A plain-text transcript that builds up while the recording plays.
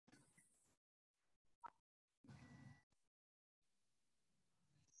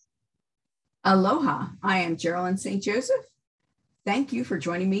Aloha, I am Geraldine St. Joseph. Thank you for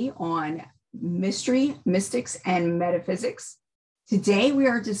joining me on Mystery, Mystics, and Metaphysics. Today we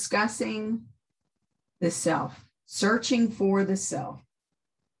are discussing the self, searching for the self.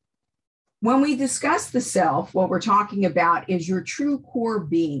 When we discuss the self, what we're talking about is your true core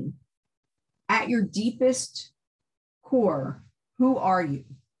being. At your deepest core, who are you?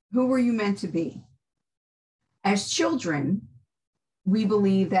 Who were you meant to be? As children, we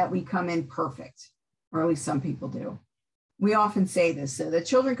believe that we come in perfect, or at least some people do. We often say this, so the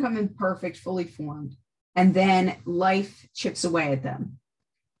children come in perfect, fully formed, and then life chips away at them.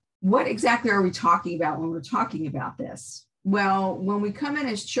 What exactly are we talking about when we're talking about this? Well, when we come in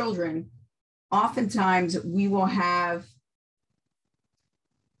as children, oftentimes we will have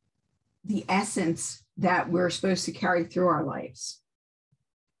the essence that we're supposed to carry through our lives.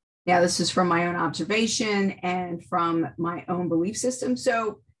 Now, this is from my own observation and from my own belief system.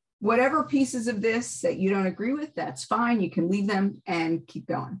 So whatever pieces of this that you don't agree with, that's fine. You can leave them and keep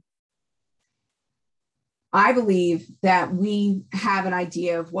going. I believe that we have an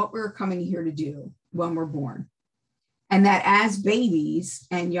idea of what we're coming here to do when we're born. And that as babies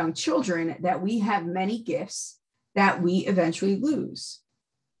and young children, that we have many gifts that we eventually lose.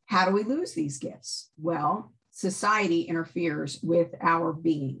 How do we lose these gifts? Well, society interferes with our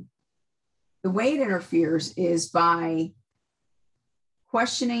being. The way it interferes is by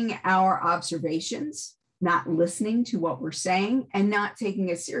questioning our observations, not listening to what we're saying, and not taking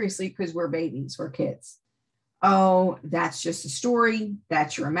it seriously because we're babies, we're kids. Oh, that's just a story.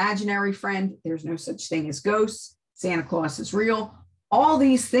 That's your imaginary friend. There's no such thing as ghosts. Santa Claus is real. All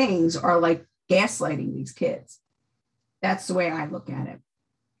these things are like gaslighting these kids. That's the way I look at it.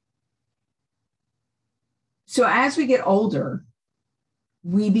 So as we get older,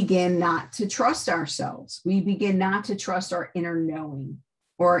 we begin not to trust ourselves. We begin not to trust our inner knowing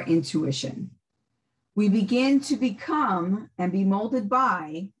or our intuition. We begin to become and be molded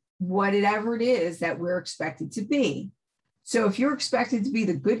by whatever it is that we're expected to be. So if you're expected to be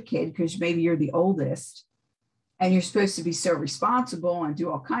the good kid, because maybe you're the oldest, and you're supposed to be so responsible and do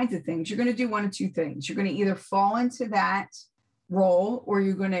all kinds of things, you're going to do one of two things. You're going to either fall into that role, or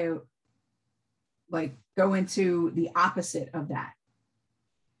you're going to go into the opposite of that.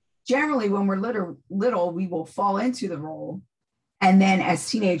 Generally, when we're little, we will fall into the role. And then as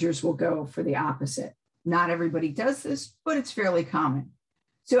teenagers, we'll go for the opposite. Not everybody does this, but it's fairly common.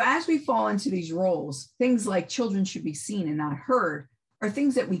 So as we fall into these roles, things like children should be seen and not heard are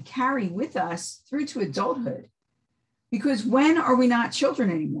things that we carry with us through to adulthood. Because when are we not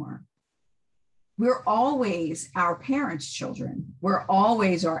children anymore? We're always our parents' children. We're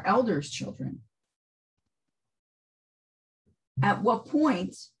always our elders' children. At what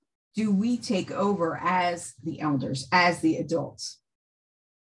point do we take over as the elders, as the adults?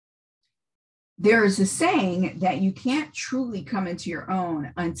 There is a saying that you can't truly come into your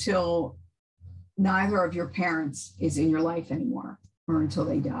own until neither of your parents is in your life anymore, or until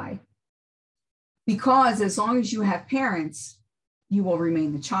they die. Because as long as you have parents, you will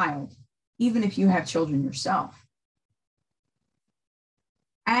remain the child, even if you have children yourself.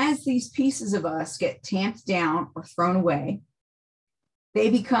 As these pieces of us get tamped down or thrown away, they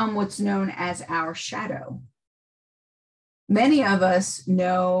become what's known as our shadow. Many of us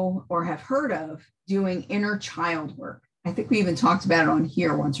know or have heard of doing inner child work. I think we even talked about it on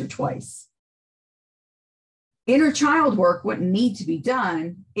here once or twice. Inner child work wouldn't need to be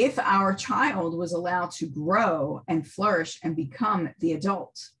done if our child was allowed to grow and flourish and become the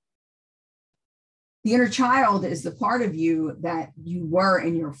adult. The inner child is the part of you that you were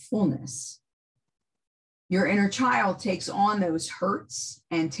in your fullness. Your inner child takes on those hurts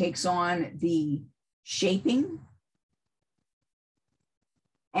and takes on the shaping,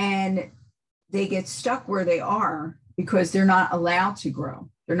 and they get stuck where they are because they're not allowed to grow.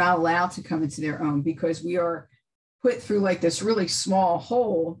 They're not allowed to come into their own because we are put through like this really small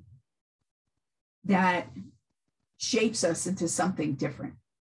hole that shapes us into something different.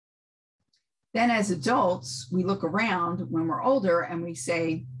 Then as adults, we look around when we're older and we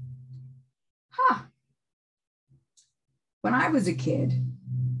say, when I was a kid,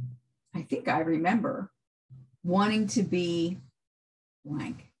 I think I remember wanting to be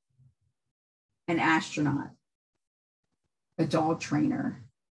blank, an astronaut, a dog trainer,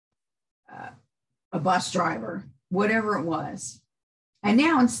 a bus driver, whatever it was. And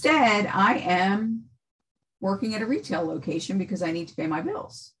now instead, I am working at a retail location because I need to pay my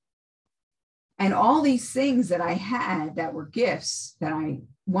bills. And all these things that I had that were gifts that I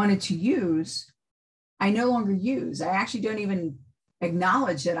wanted to use, I no longer use. I actually don't even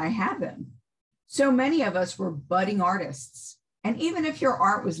acknowledge that I have them. So many of us were budding artists. And even if your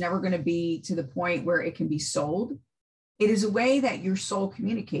art was never going to be to the point where it can be sold, it is a way that your soul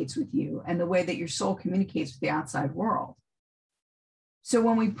communicates with you and the way that your soul communicates with the outside world. So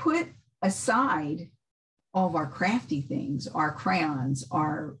when we put aside all of our crafty things, our crayons,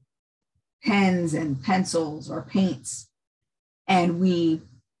 our pens and pencils, our paints, and we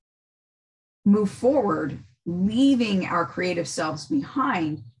move forward, leaving our creative selves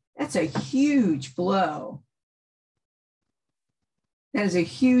behind, that's a huge blow. That is a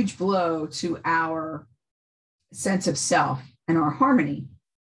huge blow to our sense of self and our harmony.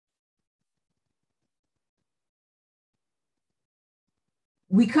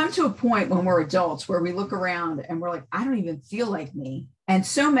 We come to a point when we're adults where we look around and we're like, I don't even feel like me. And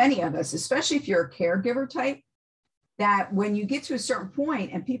so many of us, especially if you're a caregiver type, that when you get to a certain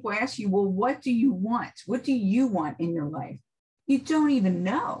point and people ask you, well, what do you want? What do you want in your life? You don't even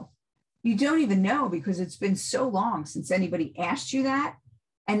know. You don't even know because it's been so long since anybody asked you that.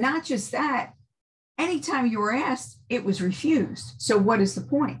 And not just that, anytime you were asked, it was refused. So what is the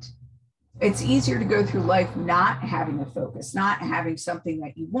point? It's easier to go through life not having a focus, not having something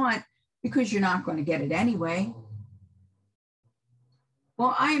that you want because you're not going to get it anyway.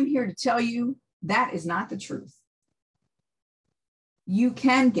 Well, I am here to tell you that is not the truth. You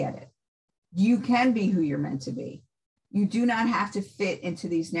can get it. You can be who you're meant to be. You do not have to fit into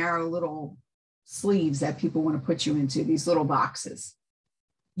these narrow little sleeves that people want to put you into, these little boxes.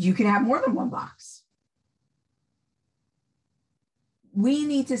 You can have more than one box. We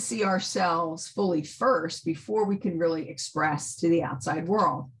need to see ourselves fully first before we can really express to the outside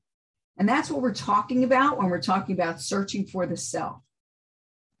world. And that's what we're talking about when we're talking about searching for the self.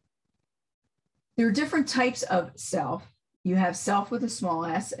 There are different types of self. You have self with a small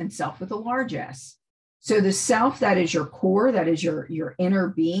s and self with a large s. So the self, that is your core, that is your inner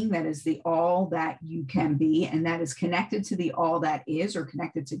being, that is the all that you can be, and that is connected to the all that is or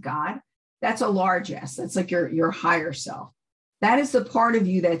connected to God. That's a large S. That's like your higher self. That is the part of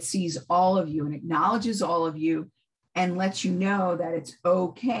you that sees all of you and acknowledges all of you and lets you know that it's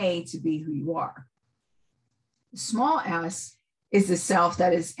okay to be who you are. The small s is the self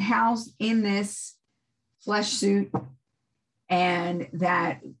that is housed in this flesh suit and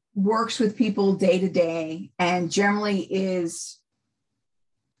that works with people day to day and generally is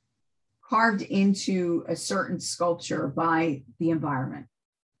carved into a certain sculpture by the environment.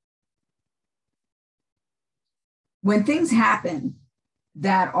 When things happen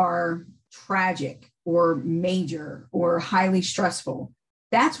that are tragic or major or highly stressful,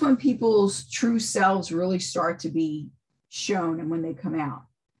 that's when people's true selves really start to be shown and when they come out.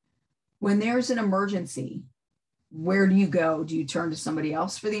 When there's an emergency, where do you go? Do you turn to somebody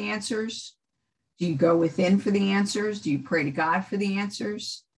else for the answers? Do you go within for the answers? Do you pray to God for the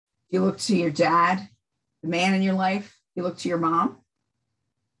answers? Do you look to your dad, the man in your life? You look to your mom?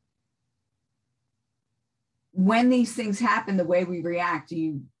 When these things happen, the way we react,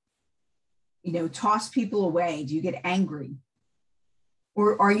 do you toss people away? Do you get angry?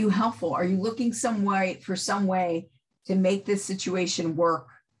 Or are you helpful? Are you looking some way to make this situation work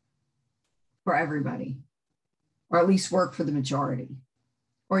for everybody? Or at least work for the majority?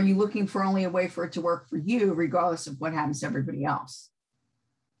 Or are you looking for only a way for it to work for you, regardless of what happens to everybody else?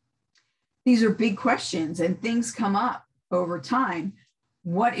 These are big questions and things come up over time.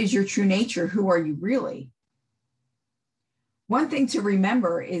 What is your true nature? Who are you really? One thing to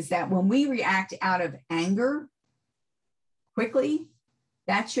remember is that when we react out of anger quickly,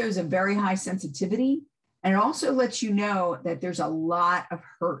 that shows a very high sensitivity. And it also lets you know that there's a lot of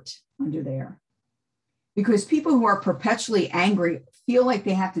hurt under there. Because people who are perpetually angry feel like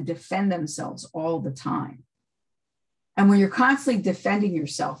they have to defend themselves all the time. And when you're constantly defending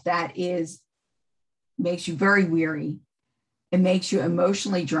yourself, makes you very weary. It makes you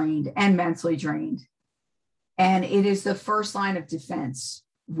emotionally drained and mentally drained. And it is the first line of defense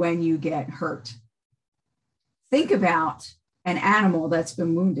when you get hurt. Think about an animal that's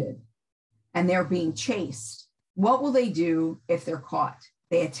been wounded and they're being chased. What will they do if they're caught?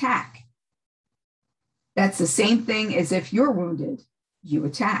 They attack. That's the same thing as if you're wounded, you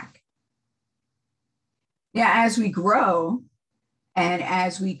attack. Now, as we grow and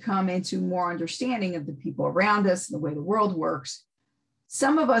as we come into more understanding of the people around us and the way the world works,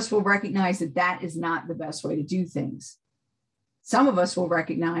 some of us will recognize that that is not the best way to do things. Some of us will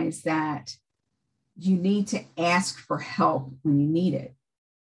recognize that you need to ask for help when you need it.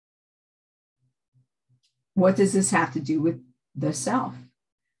 What does this have to do with the self?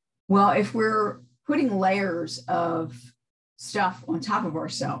 Well, if we're putting layers of stuff on top of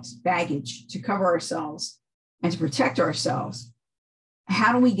ourselves, baggage to cover ourselves and to protect ourselves,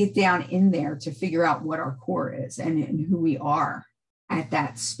 how do we get down in there to figure out what our core is and who we are at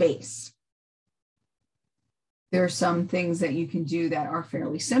that space? There are some things that you can do that are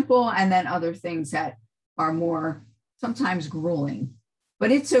fairly simple, and then other things that are more sometimes grueling,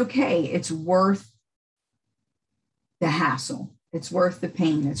 but it's okay. It's worth the hassle. It's worth the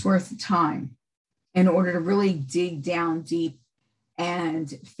pain. It's worth the time in order to really dig down deep and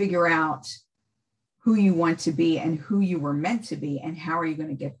figure out who you want to be and who you were meant to be and how are you going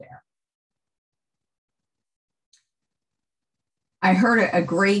to get there. I heard a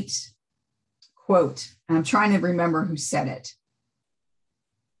great quote, and I'm trying to remember who said it.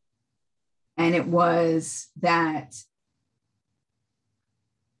 And it was that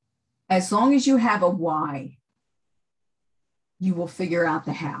as long as you have a why, you will figure out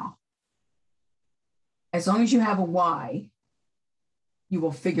the how. As long as you have a why, you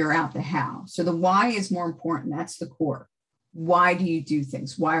will figure out the how. So the why is more important. That's the core. Why do you do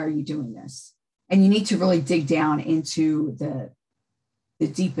things? Why are you doing this? And you need to really dig down into the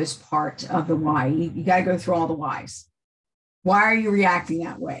deepest part of the why. You got to go through all the whys. Why are you reacting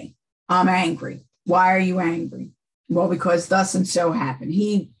that way? I'm angry. Why are you angry? Well, because thus and so happened.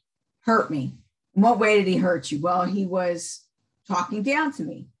 He hurt me. In what way did he hurt you? Well, he was talking down to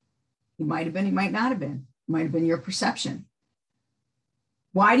me. He might have been, he might not have been. It might have been your perception.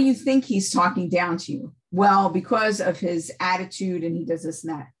 Why do you think he's talking down to you? Well, because of his attitude and he does this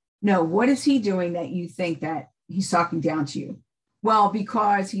and that. No, what is he doing that you think that he's talking down to you? Well,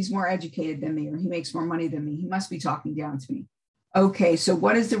 because he's more educated than me or he makes more money than me. He must be talking down to me. Okay, so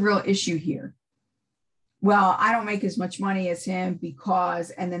what is the real issue here? Well, I don't make as much money as him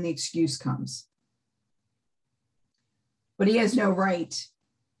because, and then the excuse comes. But he has no right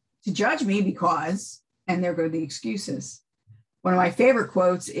to judge me because, and there go the excuses. One of my favorite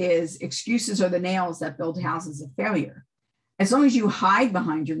quotes is, excuses are the nails that build houses of failure. As long as you hide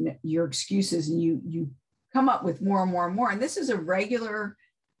behind your excuses and you come up with more and more and more, and this is a regular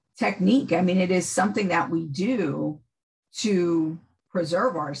technique. I mean, it is something that we do to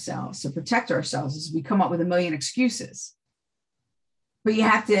preserve ourselves, to protect ourselves, is we come up with a million excuses. But you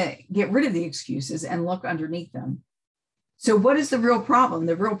have to get rid of the excuses and look underneath them. So what is the real problem?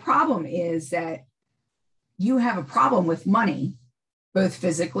 The real problem is that you have a problem with money, both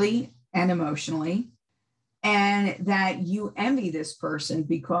physically and emotionally, and that you envy this person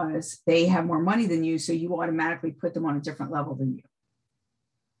because they have more money than you, so you automatically put them on a different level than you.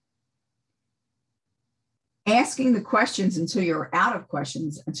 Asking the questions until you're out of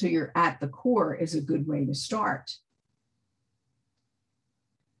questions, until you're at the core, is a good way to start.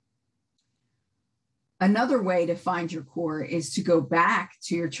 Another way to find your core is to go back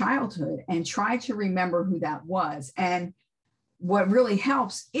to your childhood and try to remember who that was. And what really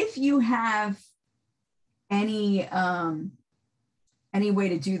helps, if you have any way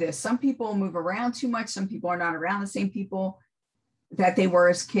to do this, some people move around too much. Some people are not around the same people that they were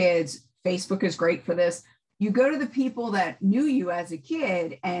as kids. Facebook is great for this. You go to the people that knew you as a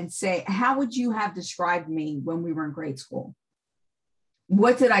kid and say, how would you have described me when we were in grade school?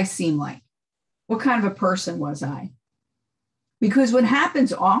 What did I seem like? What kind of a person was I? Because what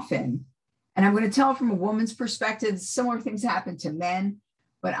happens often, and I'm going to tell from a woman's perspective, similar things happen to men,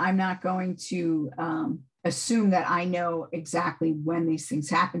 but I'm not going to assume that I know exactly when these things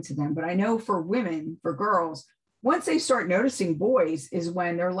happen to them. But I know for women, for girls, once they start noticing boys is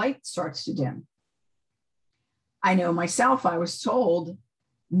when their light starts to dim. I know myself, I was told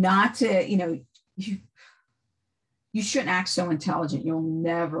not to, you shouldn't act so intelligent. You'll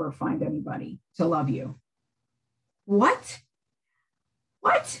never find anybody to love you. What?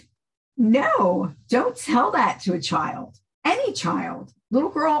 No, don't tell that to a child, any child, little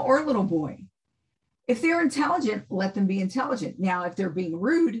girl or little boy. If they're intelligent, let them be intelligent. Now, if they're being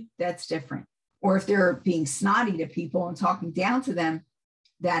rude, that's different. Or if they're being snotty to people and talking down to them,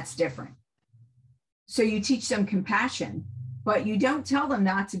 that's different. So you teach them compassion, but you don't tell them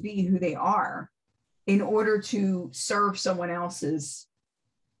not to be who they are in order to serve someone else's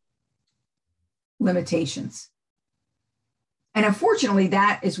limitations. And unfortunately,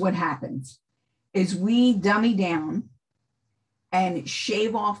 that is what happens, is we dummy down and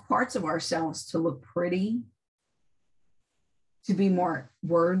shave off parts of ourselves to look pretty, to be more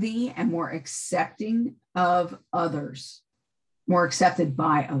worthy and more accepting of others, more accepted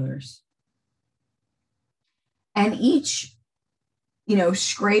by others. And each,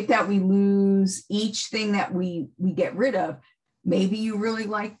 scrape that we lose, each thing that we get rid of, maybe you really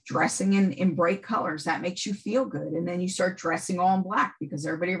like dressing in bright colors. That makes you feel good. And then you start dressing all in black because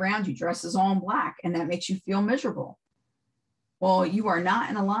everybody around you dresses all in black, and that makes you feel miserable. Well, you are not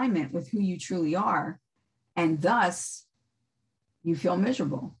in alignment with who you truly are. And thus, you feel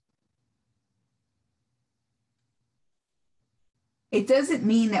miserable. It doesn't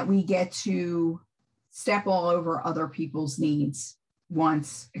mean that we get to step all over other people's needs,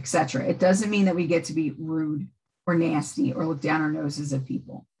 wants, etc. It doesn't mean that we get to be rude or nasty or look down our noses at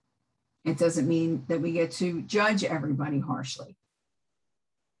people. It doesn't mean that we get to judge everybody harshly.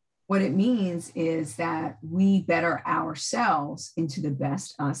 What it means is that we better ourselves into the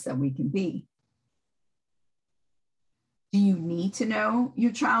best us that we can be. Do you need to know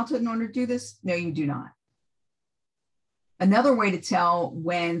your childhood in order to do this? No, you do not. Another way to tell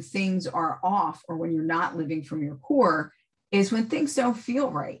when things are off or when you're not living from your core is when things don't feel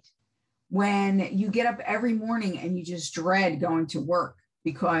right. When you get up every morning and you just dread going to work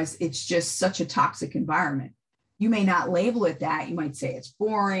because it's just such a toxic environment. You may not label it that. You might say it's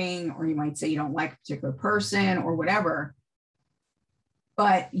boring, or you might say you don't like a particular person or whatever.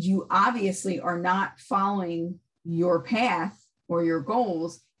 But you obviously are not following your path or your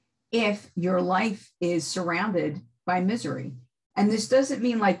goals if your life is surrounded by misery. And this doesn't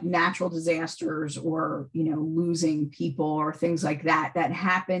mean like natural disasters or, losing people or things like that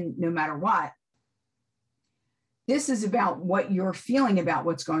happen no matter what. This is about what you're feeling about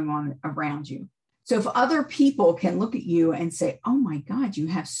what's going on around you. So if other people can look at you and say, oh my God, you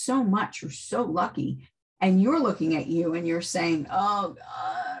have so much, you're so lucky. And you're looking at you and you're saying, oh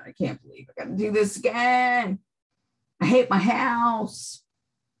God, I can't believe I got to do this again. I hate my house.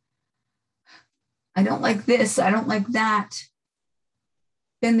 I don't like this. I don't like that.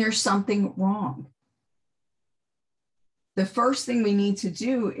 Then there's something wrong. The first thing we need to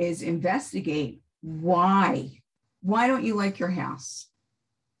do is investigate why. Why don't you like your house?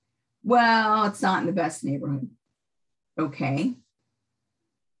 Well, it's not in the best neighborhood. Okay.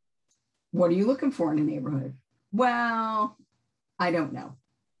 What are you looking for in a neighborhood? Well, I don't know.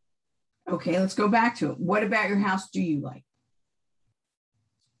 Okay, let's go back to it. What about your house do you like?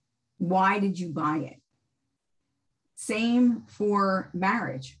 Why did you buy it? Same for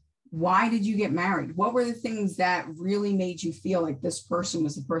marriage. Why did you get married? What were the things that really made you feel like this person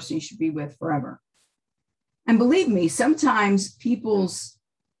was the person you should be with forever? And believe me, sometimes people's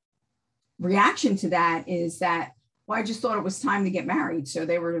reaction to that is that, well, I just thought it was time to get married. So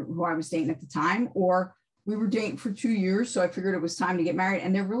they were who I was dating at the time, or we were dating for 2 years. So I figured it was time to get married.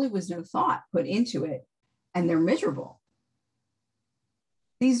 And there really was no thought put into it. And they're miserable.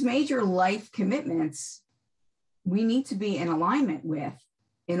 These major life commitments, we need to be in alignment with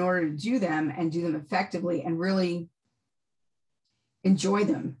in order to do them and do them effectively and really enjoy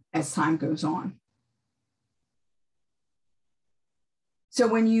them as time goes on. So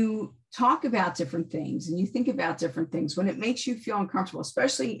when you talk about different things and you think about different things, when it makes you feel uncomfortable,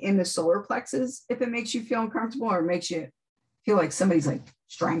 especially in the solar plexus, if it makes you feel uncomfortable or it makes you feel like somebody's like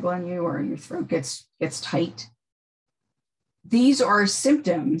strangling you or your throat gets tight, these are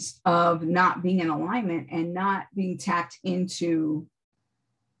symptoms of not being in alignment and not being tapped into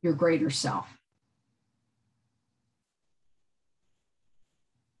your greater self.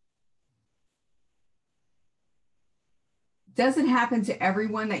 Does it happen to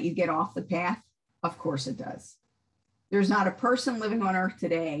everyone that you get off the path? Of course it does. There's not a person living on earth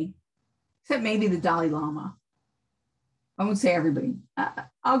today, except maybe the Dalai Lama. I won't say everybody.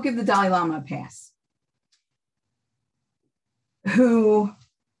 I'll give the Dalai Lama a pass. Who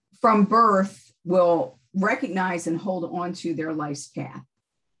from birth will recognize and hold on to their life's path.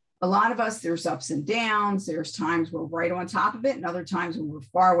 A lot of us, there's ups and downs. There's times we're right on top of it and other times when we're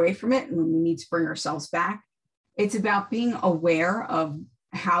far away from it and when we need to bring ourselves back. It's about being aware of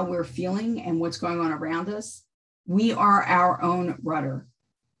how we're feeling and what's going on around us. We are our own rudder.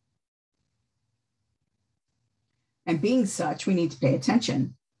 And being such, we need to pay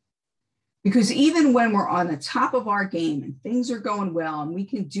attention. Because even when we're on the top of our game and things are going well and we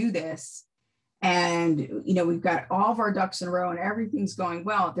can do this and we've got all of our ducks in a row and everything's going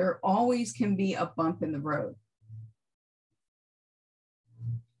well, there always can be a bump in the road.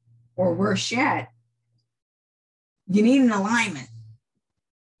 Or worse yet, you need an alignment.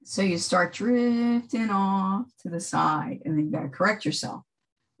 So you start drifting off to the side and then you got to correct yourself.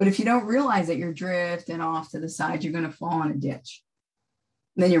 But if you don't realize that you're drifting off to the side, you're going to fall in a ditch.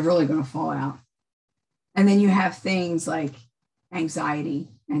 And then you're really going to fall out. And then you have things like anxiety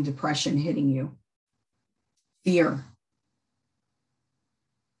and depression hitting you, fear.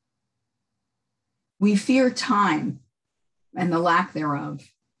 We fear time and the lack thereof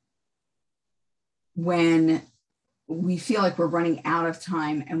when we feel like we're running out of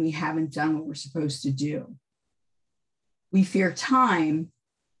time and we haven't done what we're supposed to do. We fear time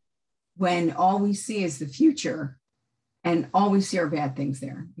when all we see is the future and all we see are bad things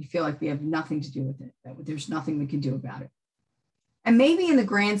there. We feel like we have nothing to do with it, that there's nothing we can do about it. And maybe in the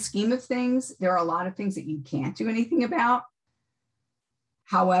grand scheme of things, there are a lot of things that you can't do anything about.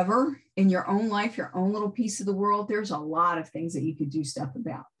 However, in your own life, your own little piece of the world, there's a lot of things that you could do stuff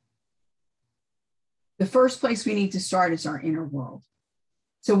about. The first place we need to start is our inner world.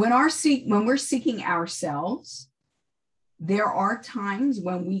 So when we're seeking ourselves, there are times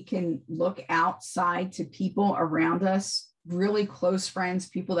when we can look outside to people around us, really close friends,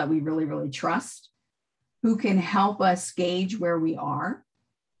 people that we really, really trust, who can help us gauge where we are,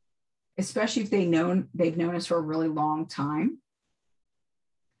 especially if they've known us for a really long time.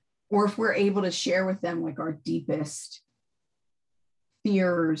 Or if we're able to share with them like our deepest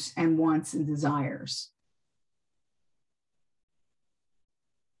fears and wants and desires.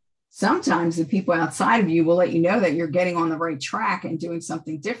 Sometimes the people outside of you will let you know that you're getting on the right track and doing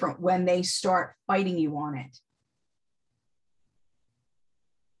something different when they start fighting you on it.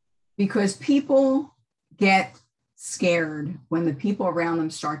 Because people get scared when the people around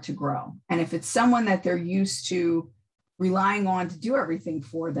them start to grow. And if it's someone that they're used to relying on to do everything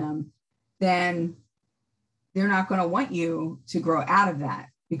for them, then they're not going to want you to grow out of that,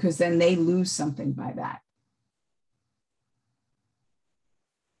 because then they lose something by that.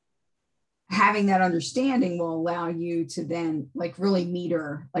 Having that understanding will allow you to then like really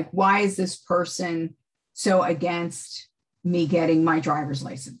meter, like, why is this person so against me getting my driver's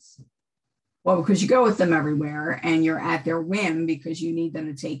license? Well, because you go with them everywhere and you're at their whim because you need them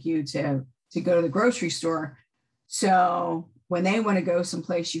to take you to go to the grocery store. So when they want to go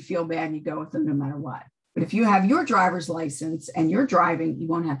someplace, you feel bad and you go with them no matter what. But if you have your driver's license and you're driving, you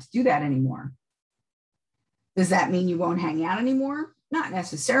won't have to do that anymore. Does that mean you won't hang out anymore? Not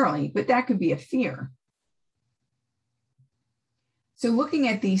necessarily, but that could be a fear. So looking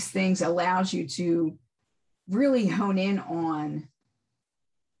at these things allows you to really hone in on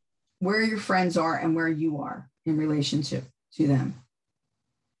where your friends are and where you are in relationship to them.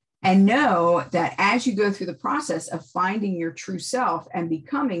 And know that as you go through the process of finding your true self and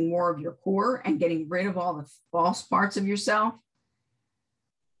becoming more of your core and getting rid of all the false parts of yourself,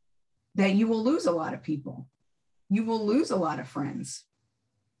 that you will lose a lot of people. You will lose a lot of friends.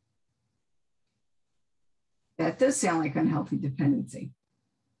 That does sound like unhealthy dependency.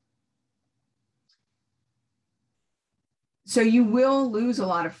 So you will lose a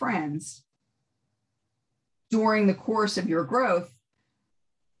lot of friends during the course of your growth.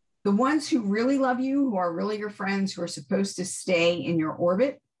 The ones who really love you, who are really your friends, who are supposed to stay in your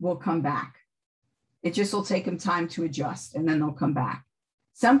orbit, will come back. It just will take them time to adjust, and then they'll come back.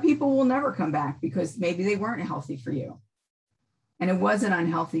 Some people will never come back because maybe they weren't healthy for you. And it was an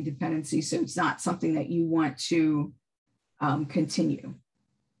unhealthy dependency, so it's not something that you want to continue.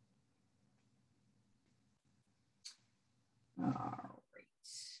 All right.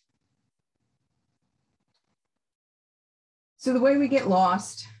 So the way we get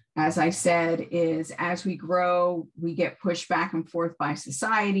lost, as I said, is as we grow, we get pushed back and forth by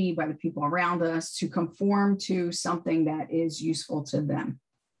society, by the people around us, to conform to something that is useful to them.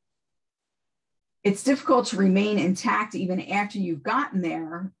 It's difficult to remain intact even after you've gotten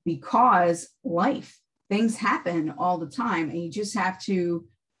there because life, things happen all the time, and you just have to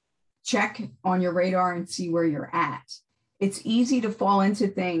check on your radar and see where you're at. It's easy to fall into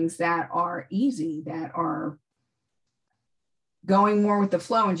things that are easy, that are going more with the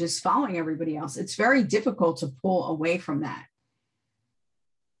flow and just following everybody else. It's very difficult to pull away from that.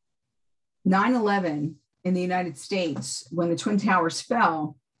 9/11 in the United States, when the Twin Towers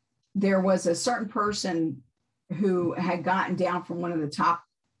fell, there was a certain person who had gotten down from one of the top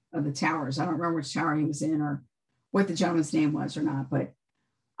of the towers. I don't remember which tower he was in or what the gentleman's name was or not, but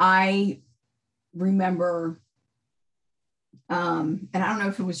I remember, and I don't know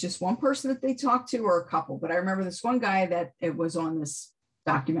if it was just one person that they talked to or a couple, but I remember this one guy that it was on this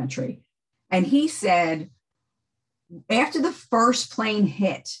documentary. And he said, after the first plane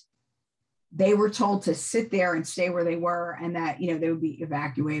hit, they were told to sit there and stay where they were, and that, you know, they would be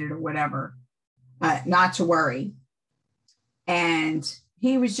evacuated or whatever, not to worry. And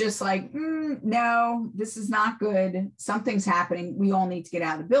he was just like, no, this is not good. Something's happening. We all need to get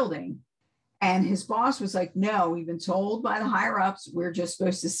out of the building. And his boss was like, no, we've been told by the higher ups, we're just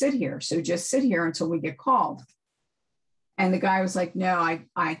supposed to sit here. So just sit here until we get called. And the guy was like, no,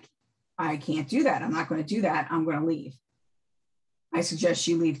 I can't do that. I'm not going to do that. I'm going to leave. I suggest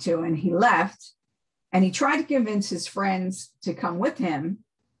you leave too. And he left, and he tried to convince his friends to come with him,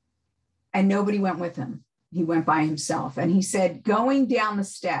 and nobody went with him. He went by himself. And he said, going down the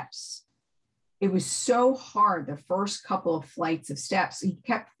steps, it was so hard the first couple of flights of steps. He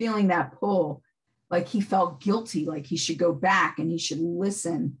kept feeling that pull, like he felt guilty, like he should go back and he should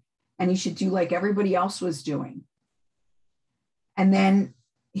listen and he should do like everybody else was doing. And then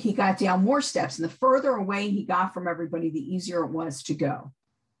he got down more steps. And the further away he got from everybody, the easier it was to go.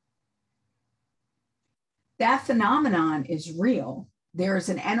 That phenomenon is real. There is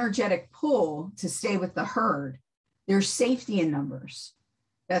an energetic pull to stay with the herd. There's safety in numbers.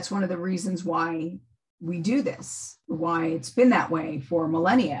 That's one of the reasons why we do this, why it's been that way for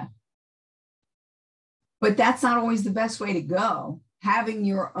millennia. But that's not always the best way to go. Having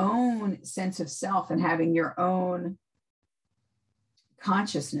your own sense of self and having your own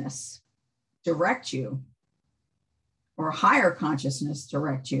consciousness direct you, or higher consciousness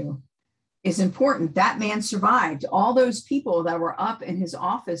direct you, is important. That man survived. All those people that were up in his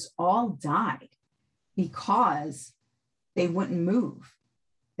office all died because they wouldn't move.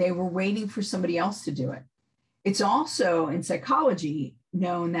 They were waiting for somebody else to do it. It's also in psychology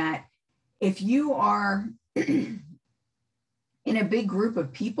known that if you are in a big group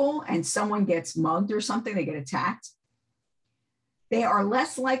of people and someone gets mugged or something, they get attacked, they are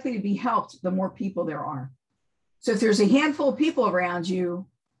less likely to be helped the more people there are. So if there's a handful of people around you,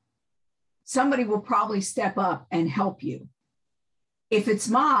 somebody will probably step up and help you. If it's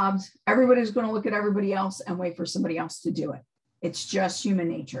mobbed, everybody's going to look at everybody else and wait for somebody else to do it. It's just human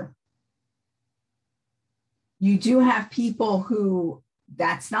nature. You do have people who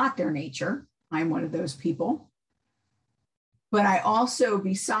that's not their nature. I'm one of those people. But I also,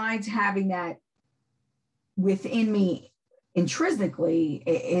 besides having that within me intrinsically,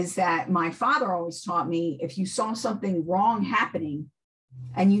 is that my father always taught me, if you saw something wrong happening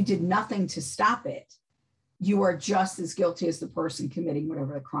and you did nothing to stop it, you are just as guilty as the person committing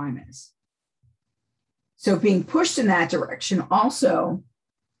whatever the crime is. So being pushed in that direction also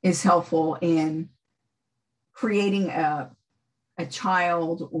is helpful in creating a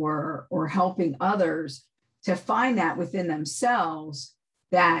child or helping others to find that within themselves,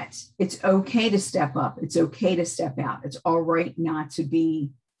 that it's okay to step up. It's okay to step out. It's all right not to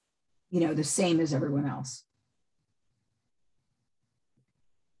be, the same as everyone else.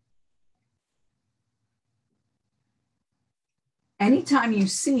 Anytime you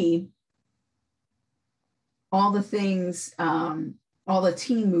see all the things, all the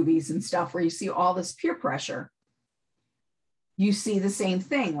teen movies and stuff where you see all this peer pressure, you see the same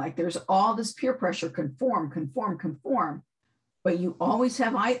thing. Like there's all this peer pressure, conform. But you always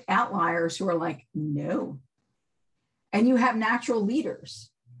have outliers who are like, no. And you have natural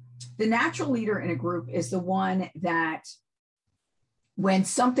leaders. The natural leader in a group is the one that when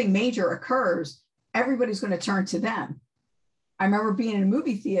something major occurs, everybody's going to turn to them. I remember being in a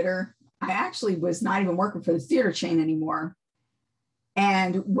movie theater. I actually was not even working for the theater chain anymore.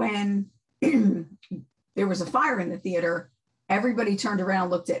 And when there was a fire in the theater, everybody turned around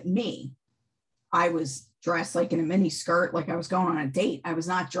and looked at me. I was dressed like in a mini skirt, like I was going on a date. I was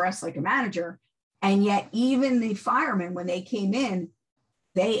not dressed like a manager. And yet even the firemen, when they came in,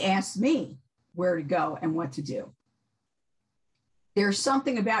 they asked me where to go and what to do. There's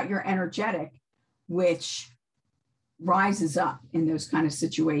something about your energetic which rises up in those kind of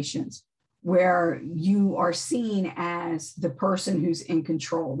situations where you are seen as the person who's in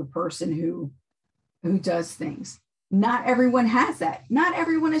control, the person who does things. Not everyone has that. Not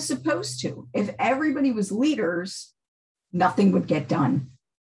everyone is supposed to. If everybody was leaders, nothing would get done.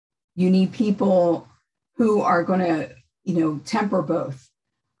 You need people who are going to, temper both.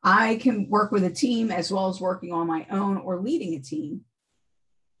 I can work with a team as well as working on my own or leading a team.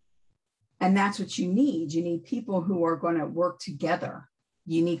 And that's what you need. You need people who are going to work together.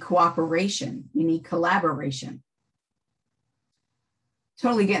 You need cooperation. You need collaboration.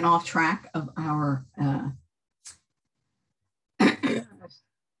 Totally getting off track of our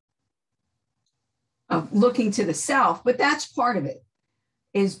of looking to the self, but that's part of it,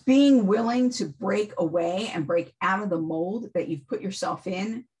 is being willing to break away and break out of the mold that you've put yourself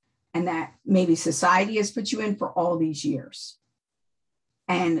in and that maybe society has put you in for all these years.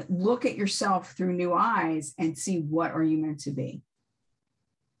 And look at yourself through new eyes and see what are you meant to be.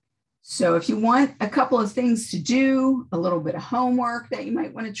 So if you want a couple of things to do, a little bit of homework that you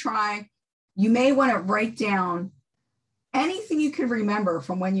might want to try, you may want to write down anything you can remember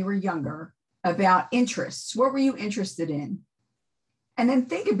from when you were younger about interests. What were you interested in? And then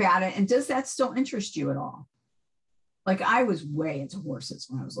think about it. And does that still interest you at all? Like I was way into horses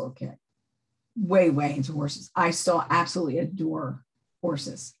when I was a little kid, way into horses. I still absolutely adore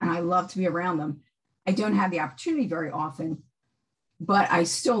horses and I love to be around them. I don't have the opportunity very often, but I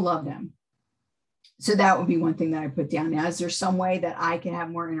still love them. So that would be one thing that I put down. Now, is there some way that I can have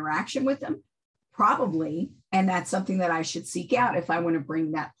more interaction with them? Probably. And that's something that I should seek out if I want to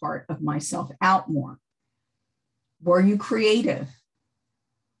bring that part of myself out more. Were you creative?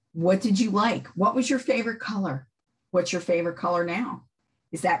 What did you like? What was your favorite color? What's your favorite color now?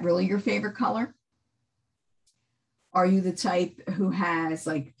 Is that really your favorite color? Are you the type who has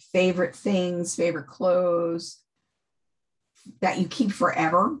like favorite things, favorite clothes that you keep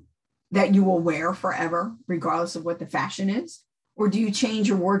forever, that you will wear forever, regardless of what the fashion is? Or do you change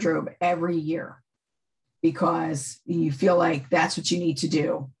your wardrobe every year because you feel like that's what you need to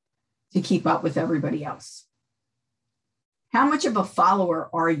do to keep up with everybody else? How much of a follower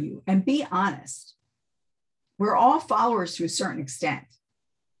are you? And be honest. We're all followers to a certain extent.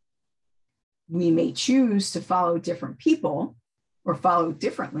 We may choose to follow different people or follow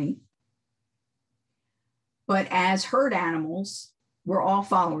differently, but as herd animals, we're all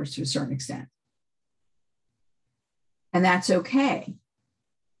followers to a certain extent. And that's okay.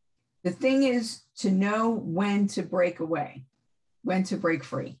 The thing is to know when to break away, when to break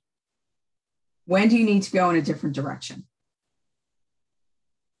free. When do you need to go in a different direction?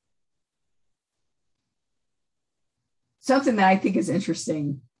 Something that I think is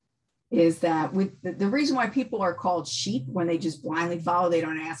interesting is that with the reason why people are called sheep, when they just blindly follow, they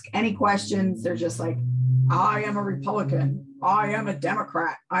don't ask any questions. They're just like, I am a Republican. I am a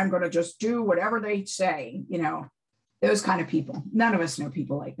Democrat. I'm going to just do whatever they say, you know, those kind of people. None of us know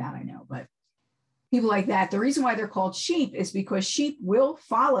people like that, I know, but people like that, the reason why they're called sheep is because sheep will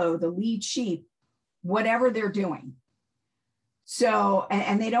follow the lead sheep, whatever they're doing. So,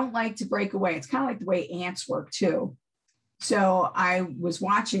 and they don't like to break away. It's kind of like the way ants work too. So I was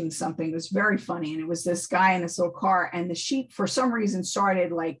watching something that was very funny, and it was this guy in this little car, and the sheep for some reason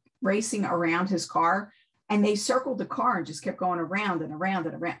started like racing around his car, and they circled the car and just kept going around and around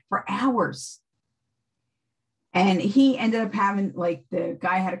and around for hours. And he ended up having, like, the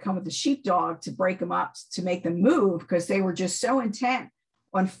guy had to come with the sheepdog to break them up, to make them move, because they were just so intent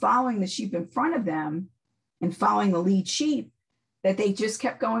on following the sheep in front of them and following the lead sheep that they just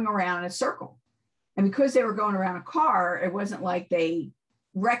kept going around in a circle. And because they were going around a car, it wasn't like they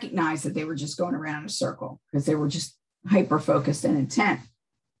recognized that they were just going around in a circle, because they were just hyper-focused and intent.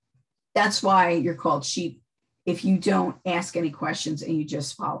 That's why you're called sheep, if you don't ask any questions and you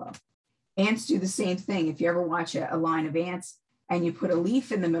just follow. Ants do the same thing. If you ever watch a line of ants and you put a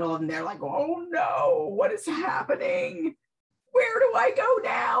leaf in the middle of them, they're like, oh no, what is happening? Where do I go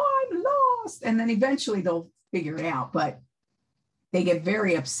now? I'm lost. And then eventually they'll figure it out, but they get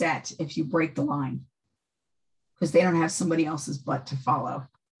very upset if you break the line, because they don't have somebody else's butt to follow.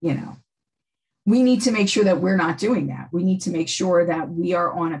 You know, we need to make sure that we're not doing that. We need to make sure that we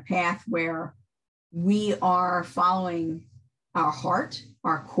are on a path where we are following our heart,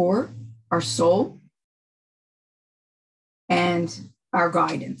 our core, our soul, and our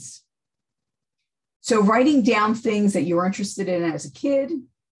guidance. So writing down things that you were interested in as a kid,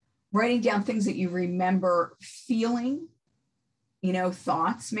 writing down things that you remember feeling, you know,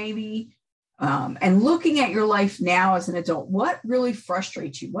 thoughts maybe, and looking at your life now as an adult. What really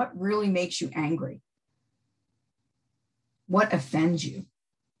frustrates you? What really makes you angry? What offends you?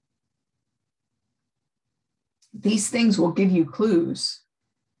 These things will give you clues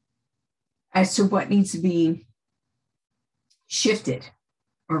as to what needs to be shifted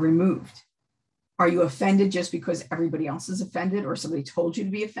or removed. Are you offended just because everybody else is offended or somebody told you to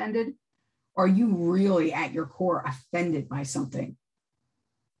be offended? Are you really at your core offended by something?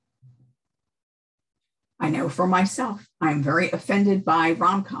 I know for myself, I'm very offended by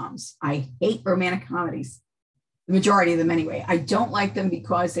rom-coms. I hate romantic comedies, the majority of them anyway. I don't like them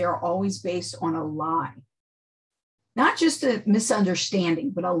because they are always based on a lie. Not just a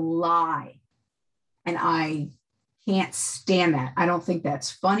misunderstanding, but a lie. And I can't stand that. I don't think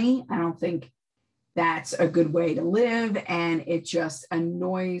that's funny. I don't think that's a good way to live. And it just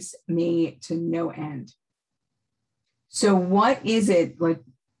annoys me to no end. So what is it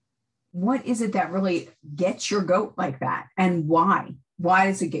that really gets your goat like that? And why? Why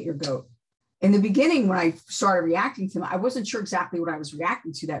does it get your goat? In the beginning, when I started reacting to them, I wasn't sure exactly what I was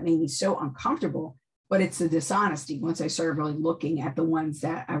reacting to that made me so uncomfortable, but it's the dishonesty. Once I started really looking at the ones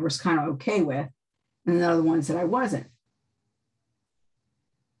that I was kind of okay with and the other ones that I wasn't.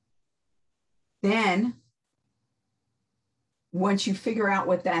 Then once you figure out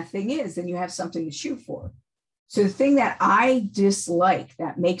what that thing is, then you have something to shoot for. So the thing that I dislike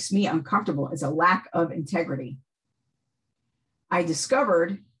that makes me uncomfortable is a lack of integrity. I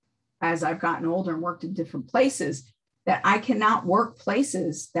discovered as I've gotten older and worked in different places that I cannot work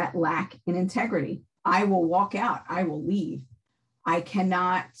places that lack in integrity. I will walk out. I will leave. I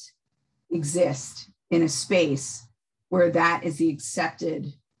cannot exist in a space where that is the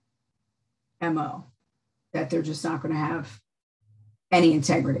accepted MO, that they're just not going to have any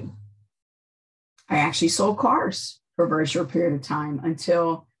integrity. I actually sold cars for a very short period of time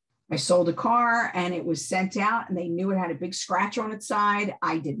until I sold a car and it was sent out and they knew it had a big scratch on its side.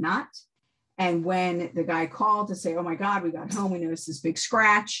 I did not. And when the guy called to say, oh my God, we got home, we noticed this big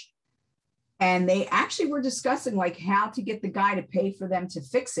scratch. And they actually were discussing like how to get the guy to pay for them to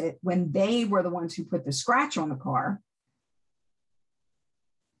fix it when they were the ones who put the scratch on the car.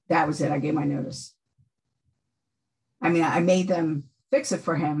 That was it. I gave my notice. I mean, I made them fix it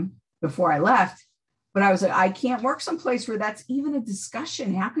for him before I left, but I was like, I can't work someplace where that's even a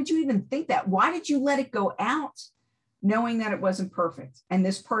discussion. How could you even think that? Why did you let it go out knowing that it wasn't perfect? And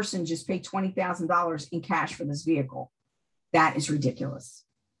this person just paid $20,000 in cash for this vehicle. That is ridiculous.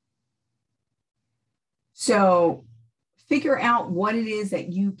 So figure out what it is that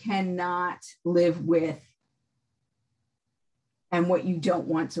you cannot live with and what you don't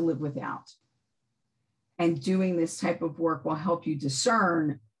want to live without. And doing this type of work will help you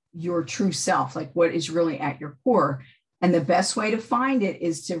discern your true self, like what is really at your core. And the best way to find it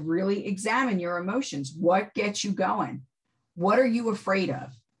is to really examine your emotions. What gets you going? What are you afraid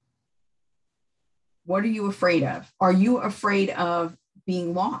of? What are you afraid of? Are you afraid of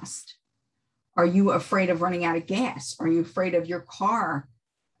being lost? Are you afraid of running out of gas? Are you afraid of your car,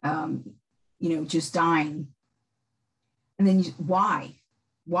 just dying? And then why?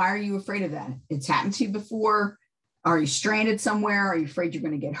 Why are you afraid of that? It's happened to you before. Are you stranded somewhere? Are you afraid you're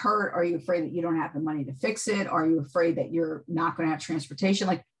going to get hurt? Are you afraid that you don't have the money to fix it? Are you afraid that you're not going to have transportation?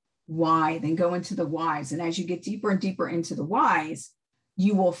 Like, why? Then go into the whys. And as you get deeper and deeper into the whys,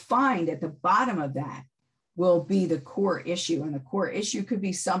 you will find at the bottom of that will be the core issue. And the core issue could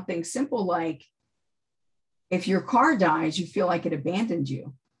be something simple like, if your car dies, you feel like it abandoned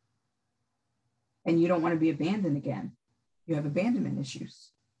you and you don't want to be abandoned again. You have abandonment issues.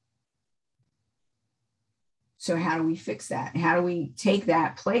 So how do we fix that? How do we take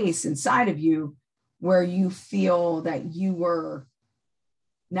that place inside of you where you feel that you were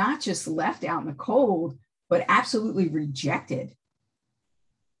not just left out in the cold, but absolutely rejected?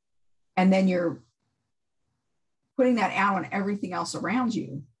 And then you're putting that out on everything else around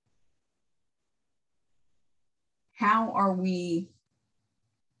you. How are we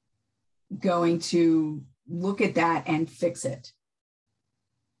going to look at that and fix it?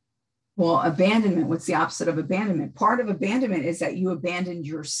 Well, abandonment, what's the opposite of abandonment? Part of abandonment is that you abandoned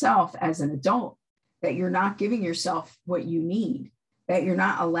yourself as an adult, that you're not giving yourself what you need, that you're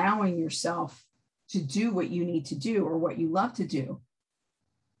not allowing yourself to do what you need to do or what you love to do.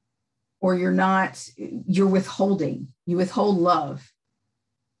 Or you're withholding. You withhold love.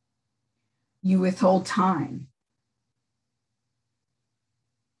 You withhold time.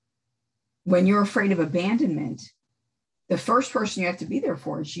 When you're afraid of abandonment, the first person you have to be there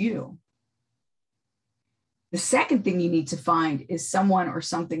for is you. The second thing you need to find is someone or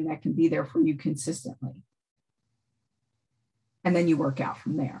something that can be there for you consistently. And then you work out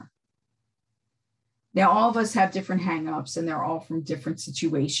from there. Now, all of us have different hangups and they're all from different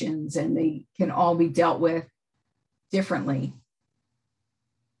situations and they can all be dealt with differently.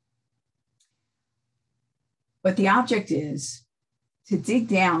 But the object is to dig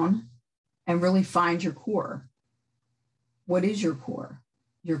down and really find your core. What is your core?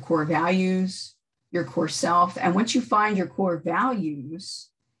 Your core values, your core self. And once you find your core values,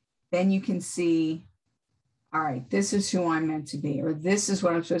 then you can see, all right, this is who I'm meant to be, or this is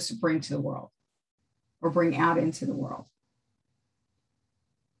what I'm supposed to bring to the world or bring out into the world.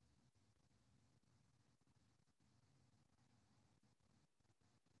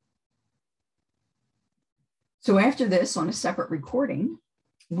 So after this, on a separate recording,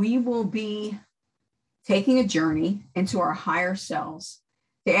 we will be taking a journey into our higher selves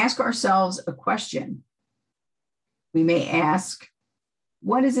to ask ourselves a question. We may ask,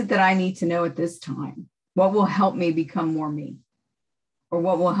 what is it that I need to know at this time? What will help me become more me? Or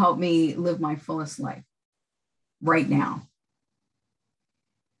what will help me live my fullest life right now?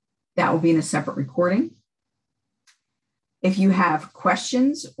 That will be in a separate recording. If you have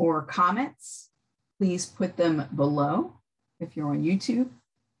questions or comments, please put them below if you're on YouTube.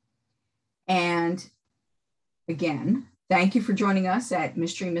 And again, thank you for joining us at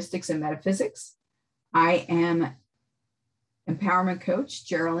Mystery, Mystics, and Metaphysics. I am empowerment coach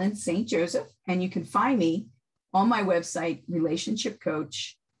Geraldine St. Joseph, and you can find me on my website,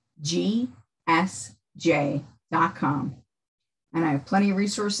 relationshipcoachgsj.com. And I have plenty of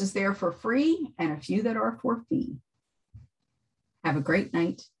resources there for free and a few that are for fee. Have a great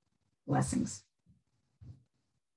night. Blessings.